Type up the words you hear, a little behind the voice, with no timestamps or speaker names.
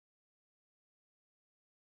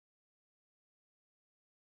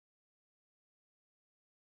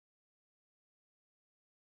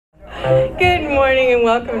Good morning and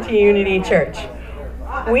welcome to Unity Church.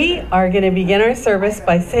 We are going to begin our service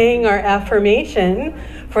by saying our affirmation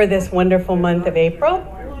for this wonderful month of April.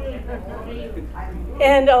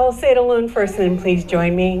 And I'll say it alone first, and then please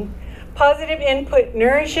join me. Positive input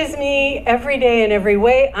nourishes me every day in every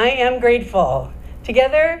way. I am grateful.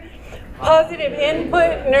 Together, positive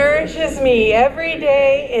input nourishes me every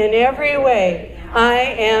day in every way. I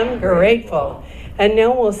am grateful. And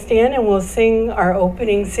now we'll stand and we'll sing our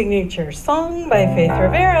opening signature song by Faith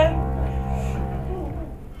Rivera.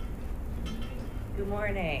 Good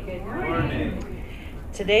morning. Good morning.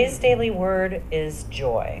 Today's daily word is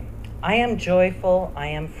joy. I am joyful, I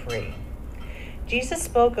am free. Jesus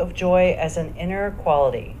spoke of joy as an inner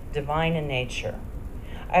quality, divine in nature.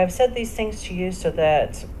 I have said these things to you so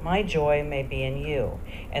that my joy may be in you,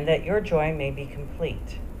 and that your joy may be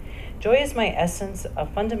complete. Joy is my essence, a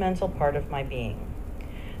fundamental part of my being.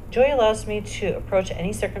 Joy allows me to approach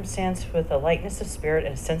any circumstance with a lightness of spirit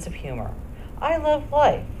and a sense of humor. I love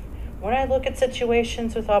life. When I look at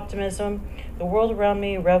situations with optimism, the world around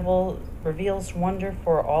me reveals wonder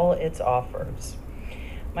for all its offers.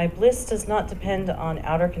 My bliss does not depend on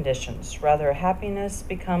outer conditions. Rather, happiness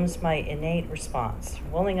becomes my innate response,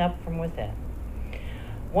 welling up from within.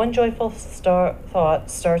 One joyful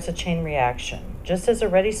thought starts a chain reaction, just as a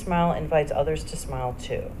ready smile invites others to smile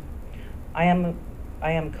too. I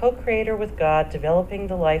am co-creator with God, developing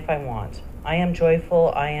the life I want. I am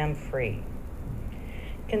joyful, I am free.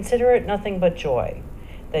 Consider it nothing but joy,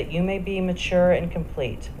 that you may be mature and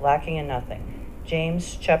complete, lacking in nothing.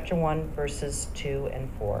 James chapter 1, verses 2 and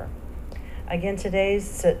 4. Again,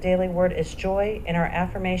 today's daily word is joy, and our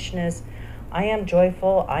affirmation is, I am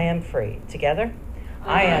joyful, I am free. Together?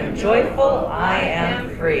 I am joyful, I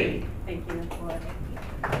am free. Thank you.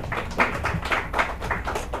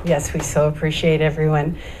 Yes, we so appreciate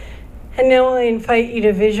everyone. And now I invite you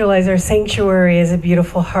to visualize our sanctuary as a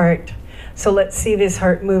beautiful heart. So let's see this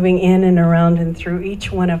heart moving in and around and through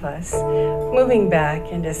each one of us, moving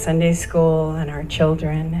back into Sunday school and our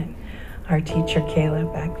children and our teacher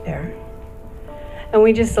Kayla back there. And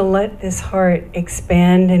we just let this heart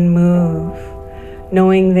expand and move,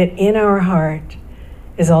 knowing that in our heart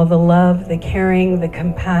is all the love, the caring, the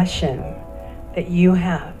compassion that you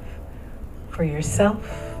have for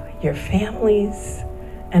yourself, your families,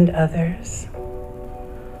 and others.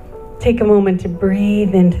 Take a moment to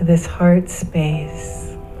breathe into this heart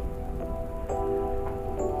space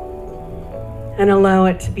and allow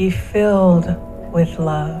it to be filled with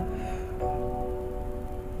love.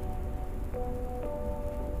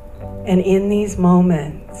 And in these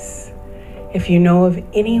moments, if you know of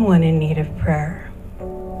anyone in need of prayer,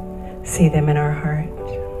 see them in our heart.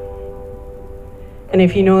 And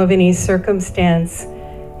if you know of any circumstance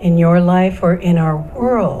in your life or in our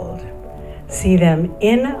world, see them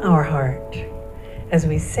in our heart as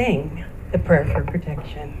we sing the prayer for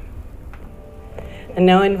protection. And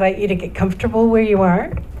now I invite you to get comfortable where you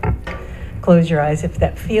are. Close your eyes if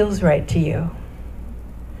that feels right to you.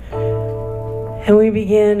 And we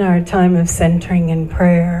begin our time of centering in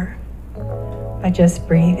prayer by just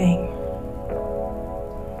breathing.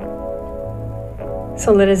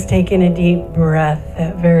 So let us take in a deep breath,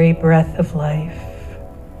 that very breath of life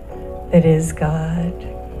that is God.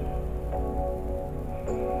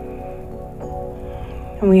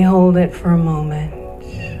 And we hold it for a moment.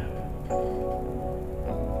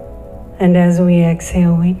 And as we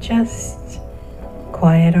exhale, we just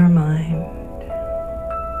quiet our mind,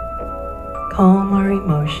 calm our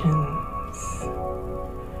emotions,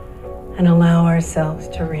 and allow ourselves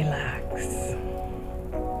to relax.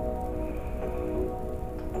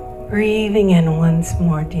 Breathing in once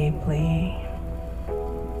more deeply.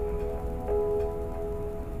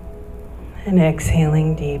 And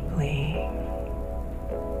exhaling deeply.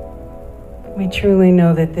 We truly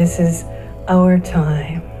know that this is our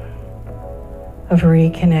time of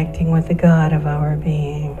reconnecting with the God of our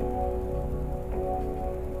being.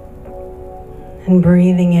 And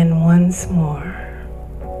breathing in once more.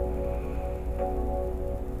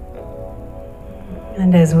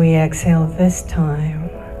 And as we exhale this time,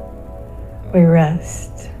 we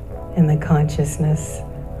rest in the consciousness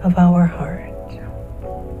of our heart.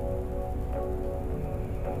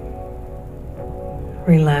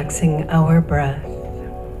 Relaxing our breath.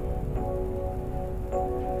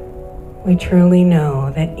 We truly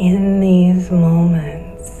know that in these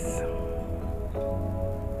moments,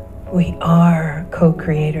 we are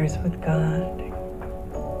co-creators with God.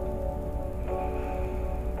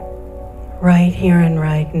 Right here and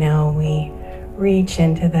right now, we reach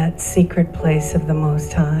into that secret place of the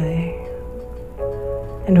Most High,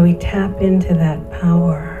 and we tap into that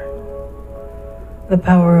power the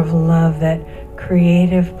power of love, that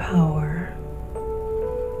creative power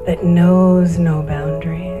that knows no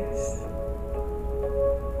boundaries.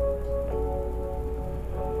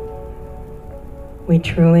 We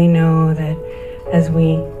truly know that as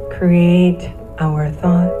we create our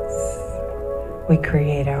thoughts, we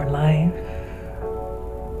create our life.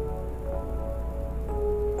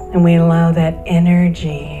 And we allow that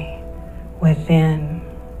energy within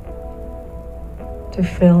to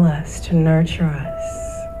fill us, to nurture us,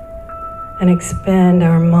 and expand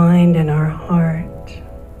our mind and our heart.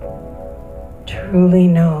 Truly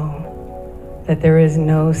know that there is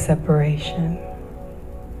no separation.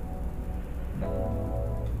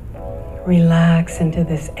 Relax into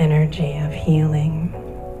this energy of healing.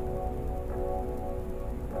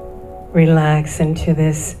 Relax into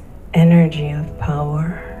this energy of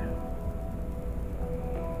power.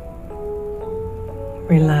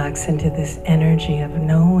 Relax into this energy of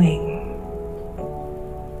knowing.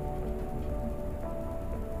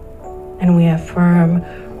 And we affirm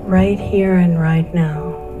right here and right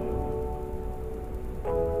now,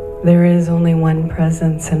 there is only one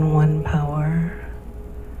presence and one power,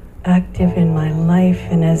 active in my life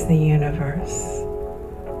and as the universe,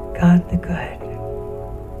 God the Good.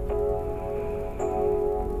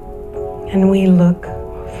 And we look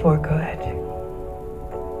for good.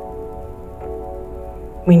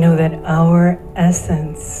 We know that our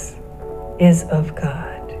essence is of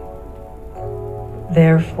God.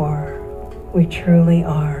 Therefore, we truly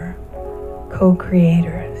are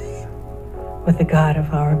co-creators with the God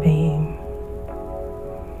of our being.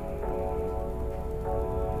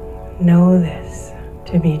 Know this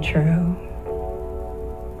to be true.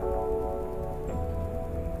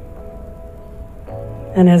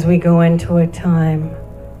 And as we go into a time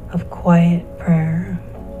of quiet prayer,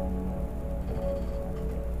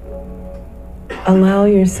 allow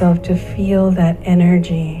yourself to feel that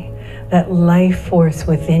energy, that life force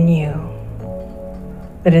within you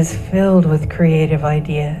that is filled with creative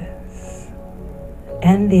ideas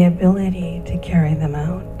and the ability to carry them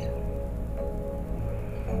out.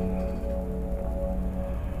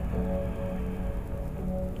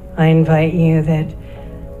 I invite you that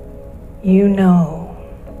you know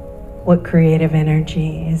what creative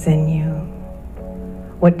energy is in you,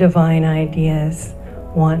 what divine ideas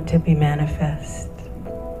want to be manifest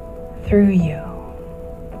through you.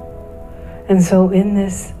 And so in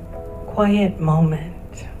this quiet moment,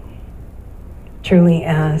 truly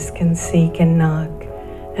ask and seek and knock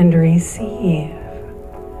and receive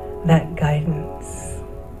that guidance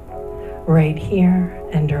right here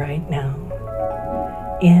and right now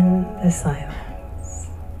in the silence.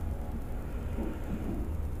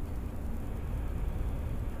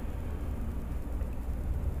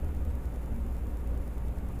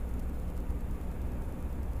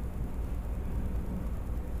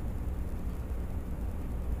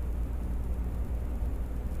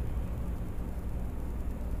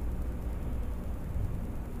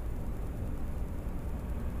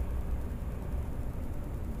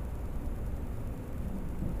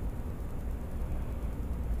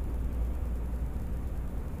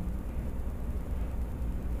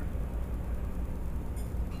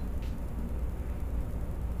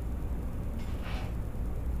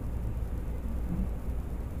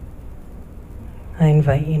 I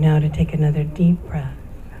invite you now to take another deep breath.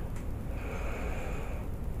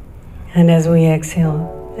 And as we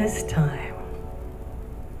exhale this time,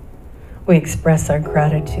 we express our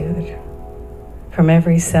gratitude from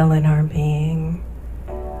every cell in our being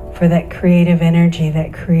for that creative energy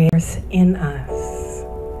that creates in us,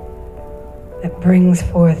 that brings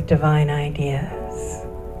forth divine ideas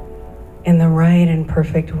in the right and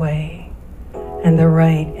perfect way and the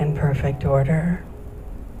right and perfect order.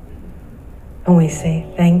 And we say,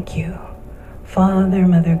 thank you, Father,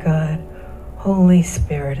 Mother God, Holy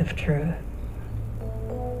Spirit of truth,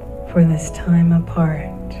 for this time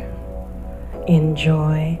apart in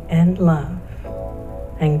joy and love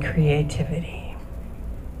and creativity.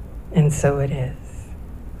 And so it is.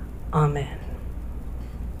 Amen.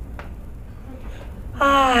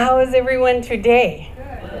 How is everyone today?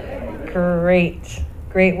 Great,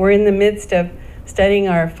 great. We're in the midst of studying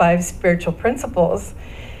our 5 spiritual principles.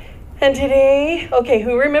 And today, okay,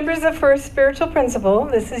 who remembers the first spiritual principle?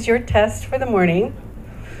 This is your test for the morning.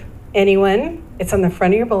 Anyone? It's on the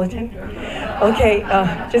front of your bulletin. Okay,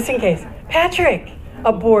 just in case. Patrick,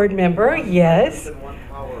 a board member, yes.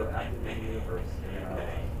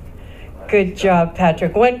 Good job,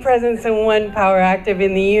 Patrick. One presence and one power active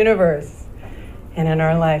in the universe and in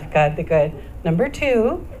our life, God the Good. Number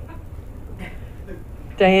 2,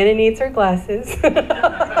 Diana needs her glasses.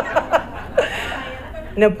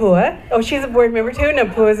 Napua. Oh, she's a board member too.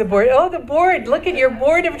 Napua's a board. Oh, the board. Look at your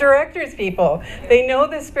board of directors, people. They know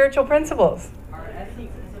the spiritual principles. Our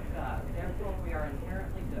essence is of God, therefore we are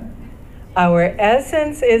inherently good. Our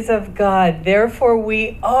essence is of God, therefore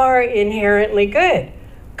we are inherently good.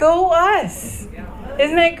 Go us.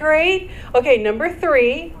 Isn't that great? Okay, number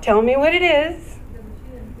 3. Tell me what it is.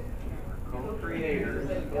 Co-creators.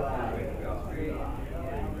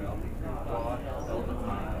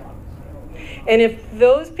 And if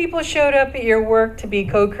those people showed up at your work to be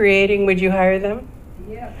co-creating, would you hire them?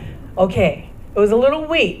 Yeah. Okay, it was a little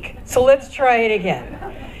weak, so let's try it again.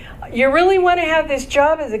 You really want to have this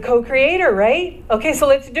job as a co-creator, right? Okay, so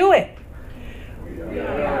let's do it. We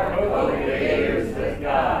are co-creators with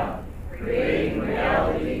God, creating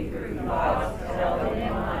reality through thoughts held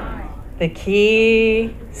in mind. The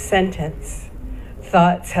key sentence,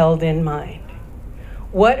 thoughts held in mind.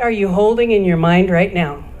 What are you holding in your mind right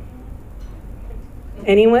now?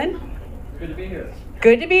 Anyone? Good to be here.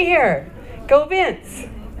 Good to be here. Go Vince.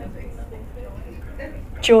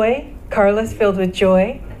 Joy. Carla's filled with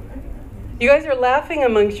joy. You guys are laughing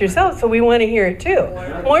amongst yourselves, so we want to hear it too.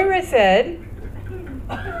 Moira said,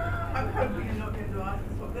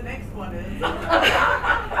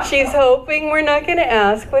 she's hoping we're not going to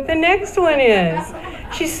ask what the next one is.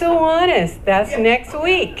 She's so honest. That's next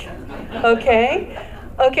week. Okay?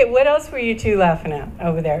 Okay, what else were you two laughing at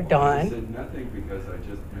over there, I Dawn? said nothing because I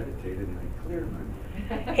just meditated and I cleared my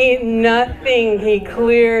He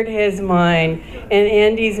cleared his mind, and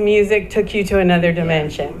Andy's music took you to another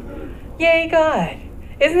dimension. Yay, God.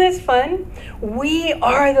 Isn't this fun? We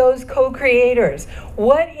are those co-creators.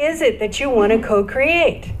 What is it that you want to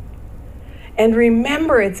co-create? And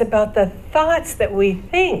remember, it's about the thoughts that we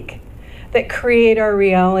think that create our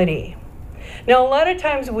reality. Now, a lot of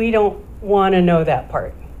times we don't want to know that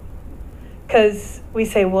part, because we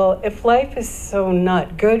say, well, if life is so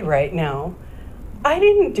not good right now, I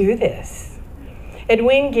didn't do this.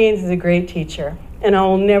 Edwina Gaines is a great teacher, and I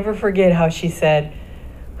will never forget how she said,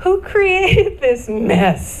 who created this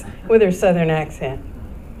mess, with her southern accent?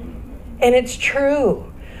 And it's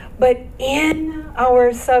true, but in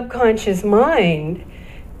our subconscious mind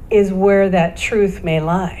is where that truth may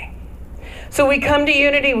lie. So we come to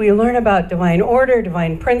Unity, we learn about divine order,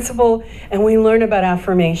 divine principle, and we learn about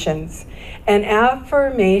affirmations. And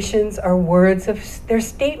affirmations are they're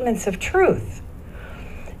statements of truth.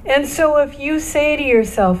 And so if you say to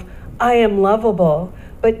yourself, I am lovable,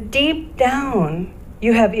 but deep down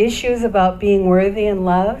you have issues about being worthy and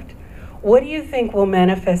loved, what do you think will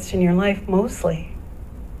manifest in your life mostly?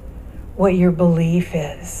 What your belief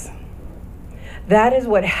is. That is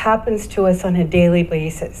what happens to us on a daily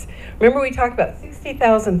basis. Remember, we talked about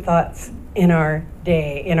 60,000 thoughts in our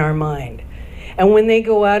day, in our mind. And when they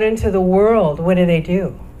go out into the world, what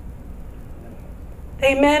do?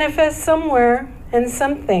 They manifest somewhere and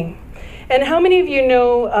something. And how many of you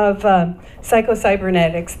know of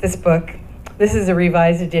Psycho-Cybernetics, this book? This is a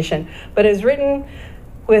revised edition, but it's written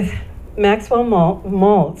with Maxwell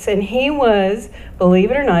Maltz, and he was,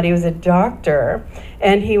 believe it or not, he was a doctor,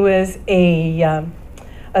 and he was a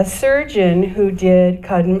surgeon who did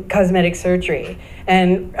cosmetic surgery.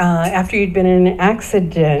 And after he'd been in an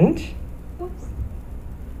accident,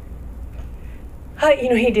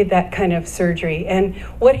 he did that kind of surgery. And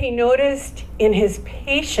what he noticed in his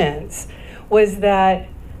patients was that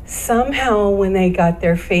somehow when they got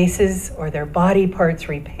their faces or their body parts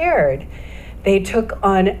repaired, they took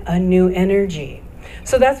on a new energy.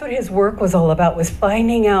 So that's what his work was all about, was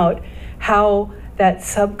finding out how that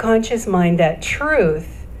subconscious mind, that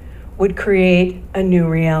truth, would create a new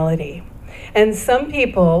reality. And some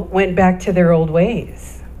people went back to their old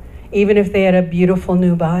ways, even if they had a beautiful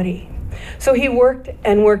new body. So he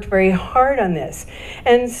worked very hard on this.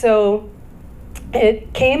 And so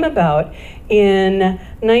it came about in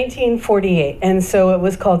 1948. And so it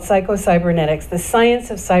was called Psycho-Cybernetics, the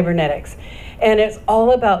science of cybernetics. And it's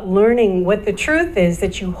all about learning what the truth is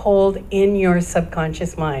that you hold in your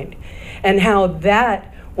subconscious mind and how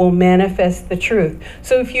that will manifest the truth.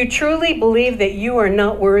 So if you truly believe that you are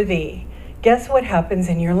not worthy, guess what happens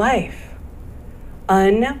in your life?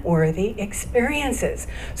 Unworthy experiences.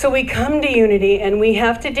 So we come to Unity and we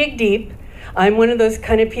have to dig deep. I'm one of those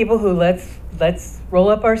kind of people who let's roll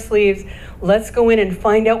up our sleeves, let's go in and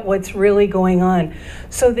find out what's really going on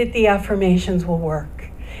so that the affirmations will work.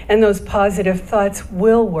 And those positive thoughts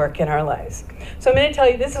will work in our lives. So I'm going to tell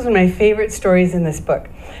you, this is one of my favorite stories in this book,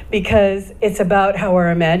 because it's about how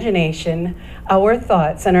our imagination, our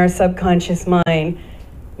thoughts, and our subconscious mind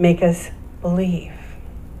make us believe.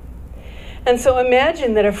 And so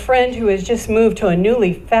imagine that a friend who has just moved to a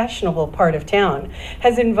newly fashionable part of town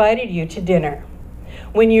has invited you to dinner.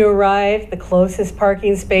 When you arrived, the closest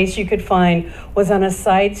parking space you could find was on a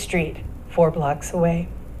side street 4 blocks away.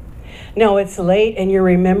 Now it's late and you're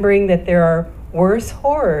remembering that there are worse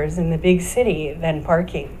horrors in the big city than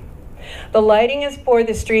parking. The lighting is poor,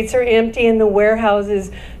 the streets are empty, and the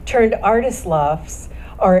warehouses turned artist lofts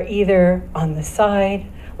are either on the side,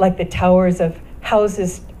 like the towers of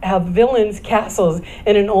houses have villains' castles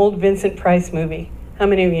in an old Vincent Price movie. How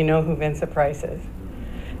many of you know who Vincent Price is?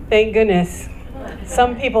 Thank goodness.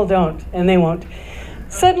 Some people don't, and they won't.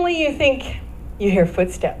 Suddenly you think you hear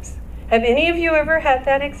footsteps. Have any of you ever had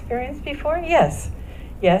that experience before? Yes.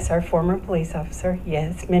 Yes, our former police officer.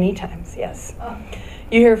 Yes, many times, yes.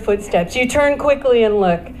 You hear footsteps. You turn quickly and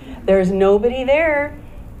look. There's nobody there.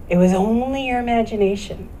 It was only your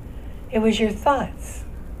imagination. It was your thoughts.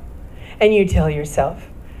 And you tell yourself,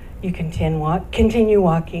 you continue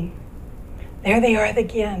walking. There they are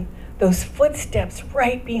again, those footsteps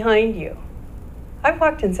right behind you. I've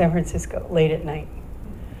walked in San Francisco late at night.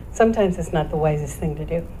 Sometimes it's not the wisest thing to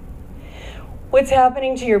do. What's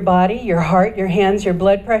happening to your body, your heart, your hands, your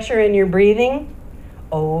blood pressure, and your breathing?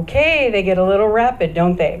 Okay, they get a little rapid,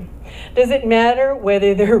 don't they? Does it matter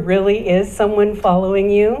whether there really is someone following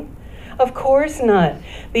you? Of course not.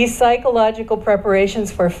 These psychological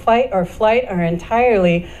preparations for fight or flight are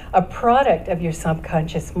entirely a product of your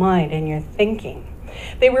subconscious mind and your thinking.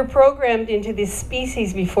 They were programmed into this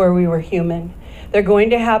species before we were human. They're going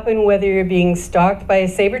to happen whether you're being stalked by a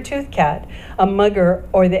saber-toothed cat, a mugger,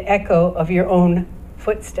 or the echo of your own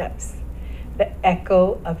footsteps. The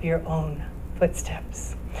echo of your own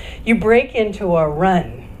footsteps. You break into a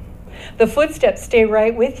run. The footsteps stay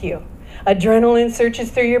right with you. Adrenaline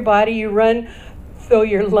surges through your body. You run though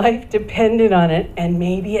your life depended on it, and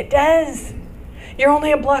maybe it does. You're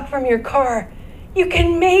only a block from your car. You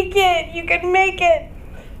can make it. You can make it.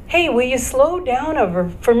 Hey, will you slow down? A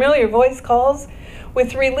familiar voice calls.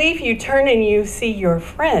 With relief, you turn and you see your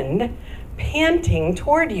friend panting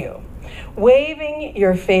toward you, waving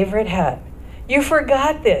your favorite hat. You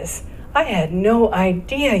forgot this. I had no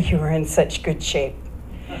idea you were in such good shape.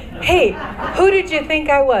 Hey, who did you think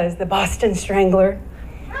I was? The Boston Strangler?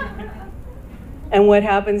 And what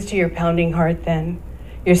happens to your pounding heart then?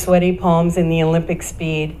 Your sweaty palms and the Olympic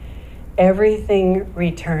speed? Everything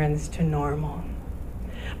returns to normal.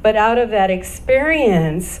 But out of that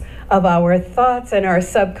experience of our thoughts and our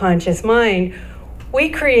subconscious mind, we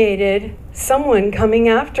created someone coming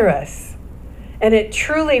after us. And it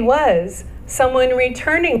truly was someone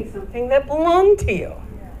returning something that belonged to you.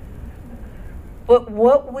 But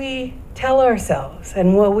what we tell ourselves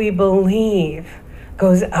and what we believe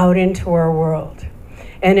goes out into our world.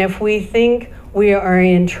 And if we think we are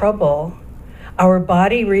in trouble, our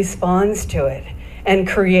body responds to it and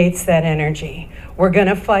creates that energy. We're going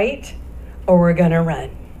to fight or we're going to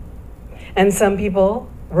run. And some people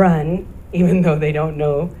run even though they don't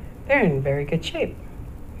know they're in very good shape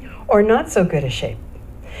or not so good a shape.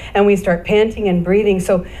 And we start panting and breathing.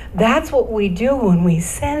 So that's what we do when we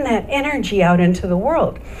send that energy out into the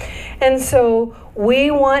world. And so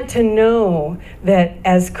we want to know that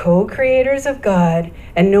as co-creators of God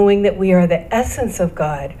and knowing that we are the essence of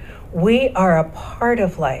God, we are a part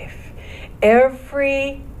of life.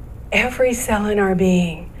 Every cell in our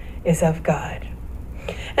being is of God.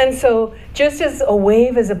 And so just as a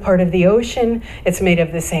wave is a part of the ocean, it's made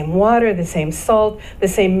of the same water, the same salt, the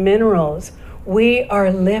same minerals. We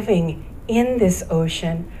are living in this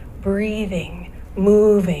ocean, breathing,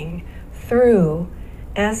 moving through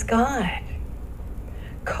as God,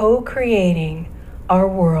 co-creating our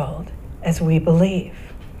world as we believe.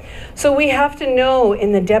 So we have to know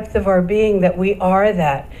in the depth of our being that we are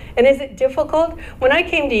that. And is it difficult? When I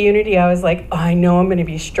came to Unity, I was like, I know I'm going to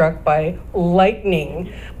be struck by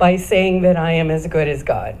lightning by saying that I am as good as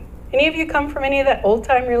God. Any of you come from any of that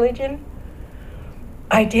old-time religion?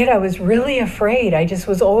 I did. I was really afraid. I just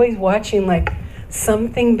was always watching like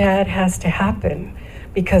something bad has to happen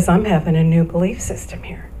because I'm having a new belief system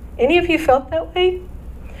here. Any of you felt that way?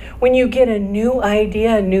 When you get a new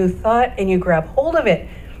idea, a new thought, and you grab hold of it,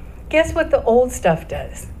 guess what the old stuff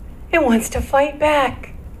does? It wants to fight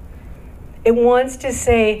back. It wants to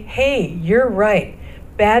say, hey, you're right.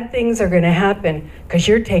 Bad things are going to happen because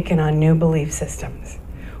you're taking on new belief systems.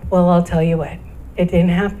 Well, I'll tell you what, it didn't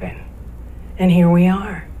happen. And here we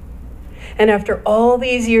are. And after all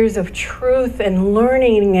these years of truth and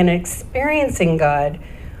learning and experiencing God,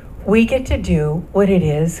 we get to do what it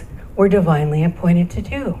is we're divinely appointed to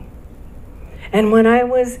do. And when I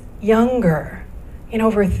was younger,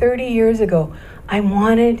 over 30 years ago, I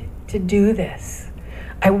wanted to do this.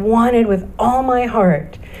 I wanted with all my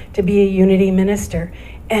heart to be a Unity minister,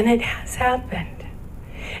 and it has happened.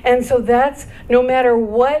 And so that's no matter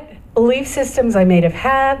what belief systems I may have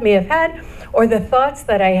had, or the thoughts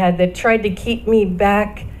that I had that tried to keep me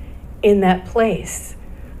back in that place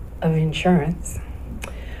of insurance.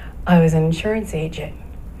 I was an insurance agent.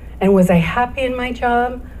 And was I happy in my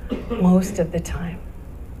job? Most of the time.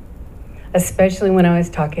 Especially when I was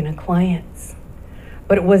talking to clients.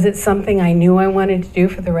 But was it something I knew I wanted to do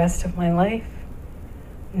for the rest of my life?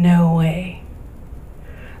 No way.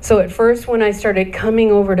 So at first, when I started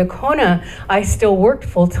coming over to Kona, I still worked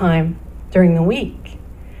full-time during the week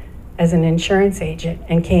as an insurance agent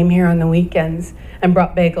and came here on the weekends and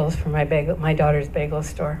brought bagels for my daughter's bagel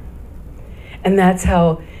store. And that's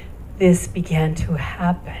how this began to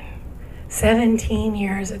happen 17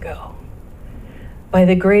 years ago. By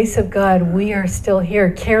the grace of God, we are still here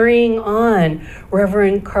carrying on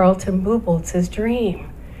Reverend Carlton Buboltz's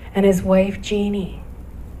dream and his wife, Jeannie.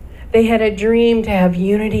 They had a dream to have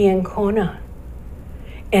unity in Kona,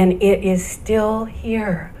 and it is still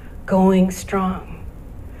here, going strong.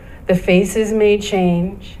 The faces may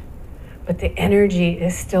change, but the energy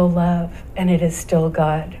is still love, and it is still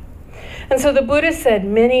God. And so the Buddha said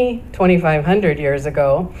 2,500 years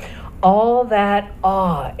ago, all that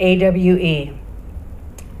awe, A-W-E,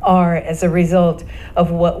 are as a result of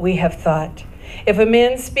what we have thought. If a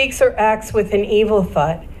man speaks or acts with an evil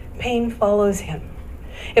thought, pain follows him.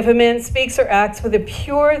 If a man speaks or acts with a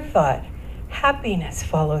pure thought, happiness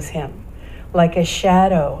follows him, like a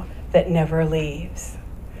shadow that never leaves.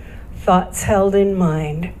 Thoughts held in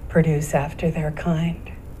mind produce after their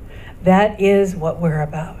kind. That is what we're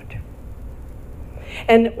about.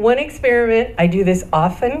 And one experiment, I do this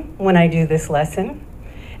often when I do this lesson,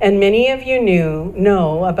 and many of you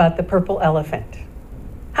know about the purple elephant.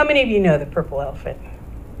 How many of you know the purple elephant?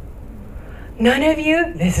 None of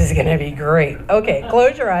you? This is going to be great. Okay,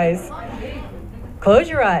 close your eyes. Close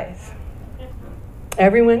your eyes.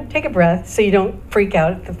 Everyone, take a breath so you don't freak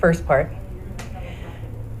out at the first part.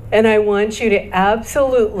 And I want you to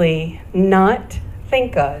absolutely not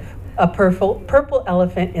think of a purple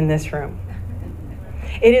elephant in this room.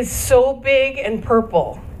 It is so big and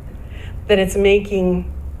purple that it's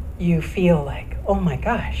making you feel like, oh my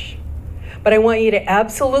gosh. But I want you to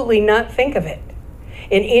absolutely not think of it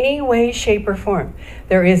in any way, shape, or form.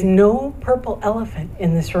 There is no purple elephant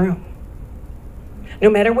in this room. No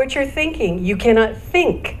matter what you're thinking, you cannot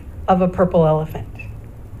think of a purple elephant.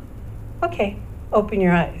 Okay, open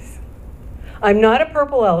your eyes. I'm not a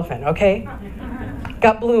purple elephant, okay?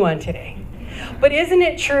 Got blue on today. But isn't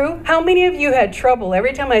it true? How many of you had trouble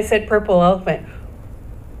every time I said purple elephant?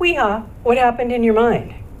 Wee-haw, what happened in your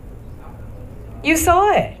mind? You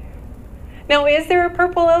saw it. Now, is there a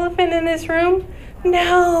purple elephant in this room?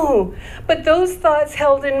 No, but those thoughts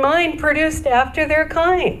held in mind produced after their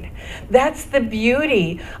kind. That's the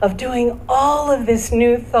beauty of doing all of this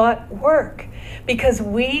new thought work, because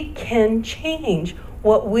we can change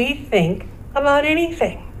what we think about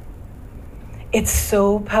anything. It's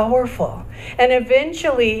so powerful. And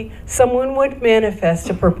eventually, someone would manifest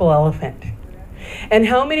a purple elephant. And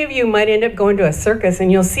how many of you might end up going to a circus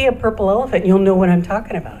and you'll see a purple elephant, you'll know what I'm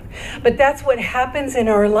talking about. But that's what happens in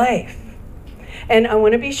our life. And I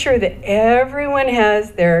want to be sure that everyone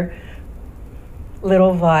has their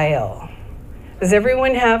little vial. Does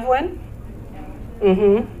everyone have one?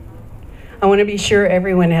 I want to be sure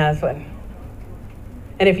everyone has one.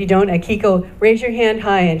 And if you don't, Akiko, raise your hand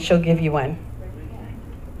high and she'll give you one.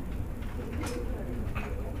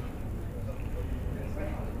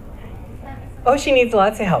 Oh, she needs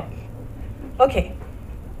lots of help. Okay.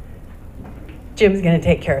 Jim's going to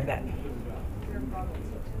take care of that.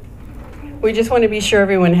 We just want to be sure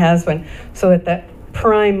everyone has one, so at that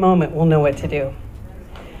prime moment, we'll know what to do.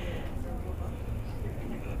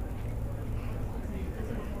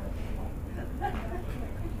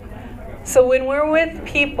 So when we're with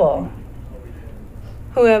people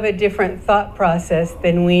who have a different thought process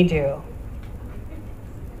than we do,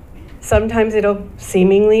 sometimes it'll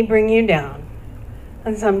seemingly bring you down,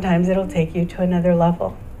 and sometimes it'll take you to another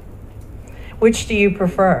level. Which do you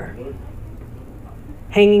prefer?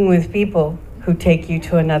 Hanging with people who take you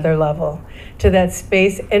to another level, to that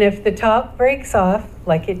space. And if the top breaks off,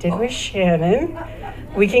 like it did with Shannon,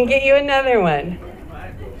 we can get you another one.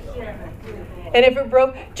 And if it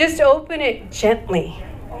broke, just open it gently,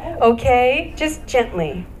 okay? Just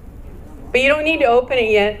gently. But you don't need to open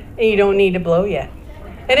it yet, and you don't need to blow yet.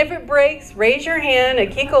 And if it breaks, raise your hand.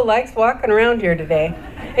 Akiko likes walking around here today.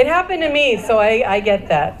 It happened to me, so I get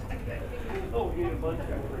that.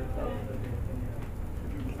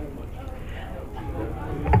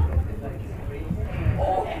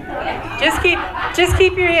 Just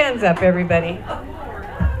keep your hands up, everybody.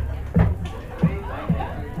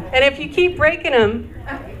 And if you keep breaking them,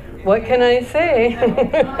 what can I say?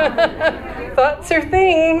 Thoughts are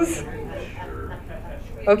things.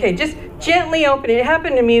 Okay, just gently open it. It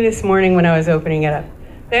happened to me this morning when I was opening it up.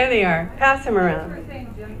 There they are. Pass them around.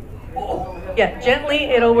 Yeah, gently.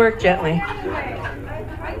 It'll work gently.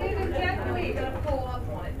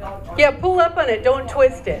 Yeah, pull up on it. Don't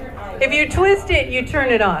twist it. If you twist it, you turn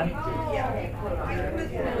it off.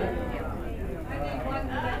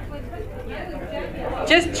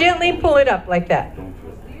 Just gently pull it up like that.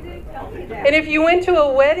 And if you went to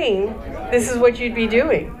a wedding, this is what you'd be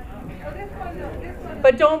doing.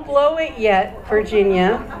 But don't blow it yet,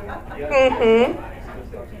 Virginia.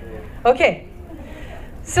 Okay.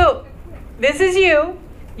 So, this is you.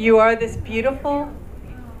 You are this beautiful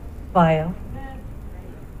vial.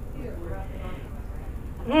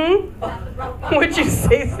 What'd you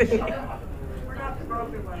say, Cindy?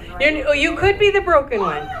 You could be the broken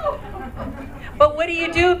one. But what do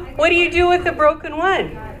you do? What do you do with the broken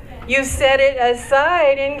one? You set it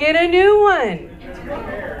aside and get a new one.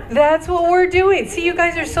 That's what we're doing. See, you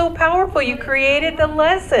guys are so powerful. You created the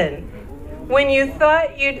lesson when you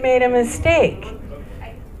thought you'd made a mistake.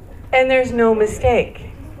 And there's no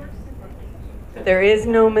mistake. There is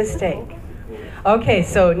no mistake. Okay,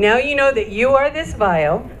 so now you know that you are this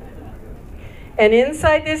vial. And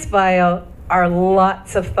inside this vial are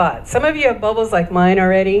lots of thoughts. Some of you have bubbles like mine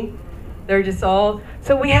already. They're just all...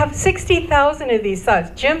 So we have 60,000 of these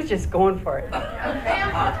thoughts. Jim's just going for it.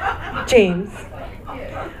 James.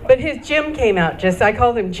 But his gym came out. I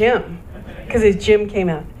called him Jim because his gym came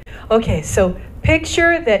out. Okay, so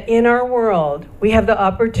picture that in our world, we have the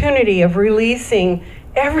opportunity of releasing...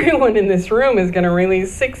 Everyone in this room is going to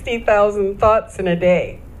release 60,000 thoughts in a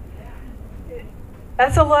day.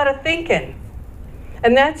 That's a lot of thinking.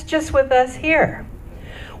 And that's just with us here.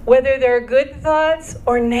 Whether they're good thoughts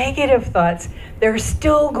or negative thoughts, they're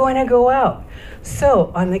still going to go out.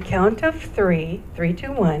 So on the count of 3, 3,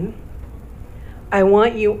 2, 1, I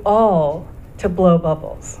want you all to blow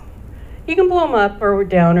bubbles. You can blow them up or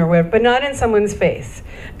down or whatever, but not in someone's face.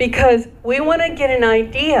 Because we want to get an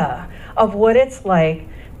idea of what it's like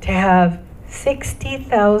to have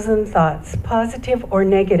 60,000 thoughts, positive or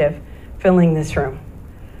negative, filling this room.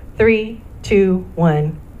 3, 2,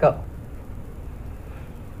 1, go.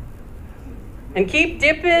 And keep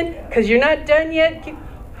dipping, because you're not done yet.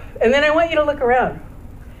 And then I want you to look around.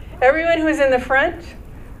 Everyone who's in the front,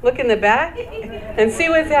 look in the back, and see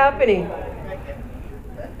what's happening.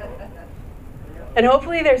 And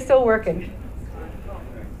hopefully they're still working.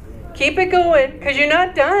 Keep it going, because you're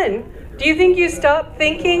not done. Do you think you stop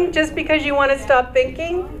thinking just because you want to stop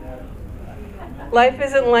thinking? Life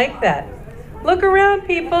isn't like that. Look around,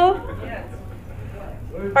 people.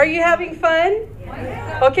 Are you having fun?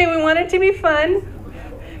 Okay, we want it to be fun.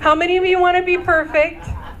 How many of you want to be perfect?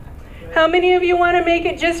 How many of you want to make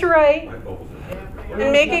it just right?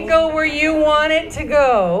 And make it go where you want it to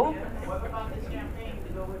go?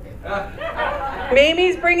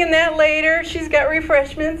 Mamie's bringing that later. She's got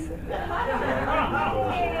refreshments.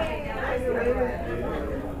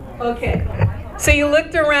 Okay. So you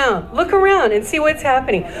looked around. Look around and see what's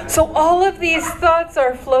happening. So all of these thoughts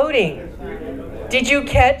are floating. Did you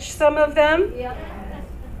catch some of them?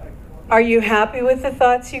 Are you happy with the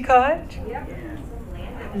thoughts you caught?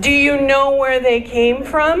 Do you know where they came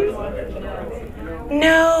from?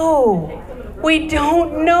 No. We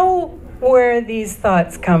don't know where these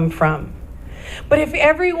thoughts come from. But if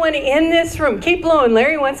everyone in this room, keep blowing,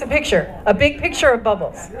 Larry wants a picture, a big picture of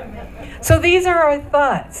bubbles. So these are our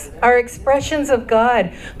thoughts, our expressions of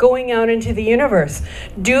God going out into the universe.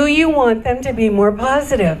 Do you want them to be more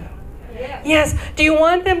positive? Yes. Do you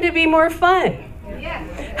want them to be more fun?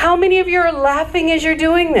 Yes. How many of you are laughing as you're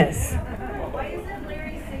doing this? Why isn't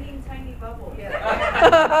Larry singing Tiny Bubbles?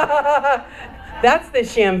 That's the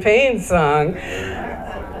champagne song.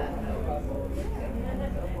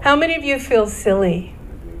 How many of you feel silly?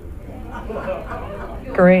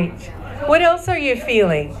 Great. What else are you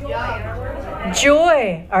feeling?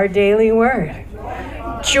 Joy, our daily word.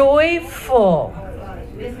 Joyful.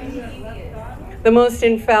 The most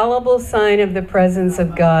infallible sign of the presence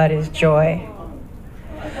of God is joy.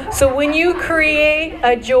 So when you create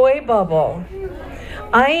a joy bubble,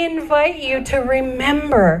 I invite you to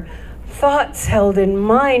remember thoughts held in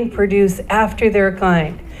mind produce after their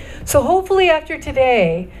kind. So hopefully after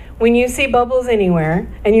today, when you see bubbles anywhere,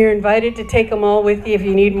 and you're invited to take them all with you if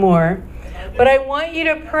you need more, but I want you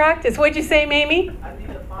to practice. What'd you say, Mamie? I need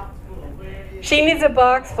a box full. She needs a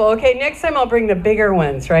box full. Okay, next time I'll bring the bigger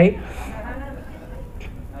ones, right?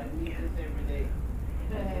 I need this every day.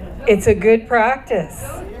 It's a good practice.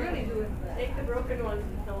 Take the broken ones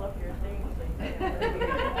and fill up your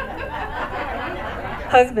things.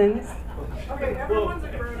 Husbands, Okay, everyone's a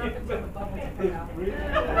grown-up until the bubbles come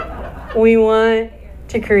out. we want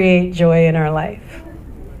to create joy in our life.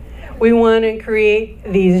 We want to create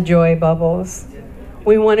these joy bubbles.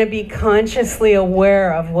 We want to be consciously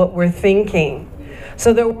aware of what we're thinking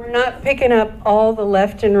so that we're not picking up all the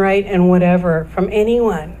left and right and whatever from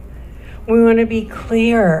anyone. We want to be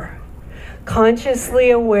clear,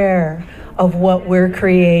 consciously aware of what we're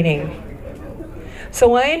creating.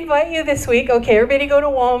 So I invite you this week, okay, everybody go to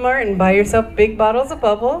Walmart and buy yourself big bottles of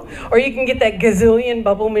bubble, or you can get that gazillion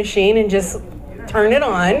bubble machine and just turn it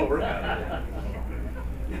on.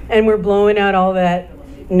 And we're blowing out all that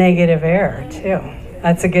negative air, too.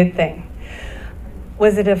 That's a good thing.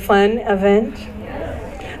 Was it a fun event?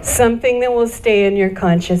 Something that will stay in your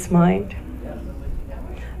conscious mind.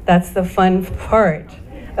 That's the fun part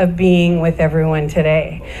of being with everyone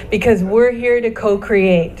today, because we're here to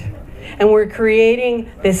co-create. And we're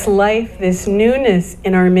creating this life, this newness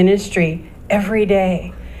in our ministry every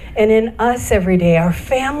day. And in us every day, our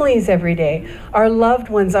families every day, our loved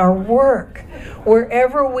ones, our work.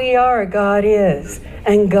 Wherever we are, God is.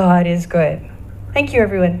 And God is good. Thank you,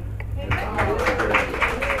 everyone.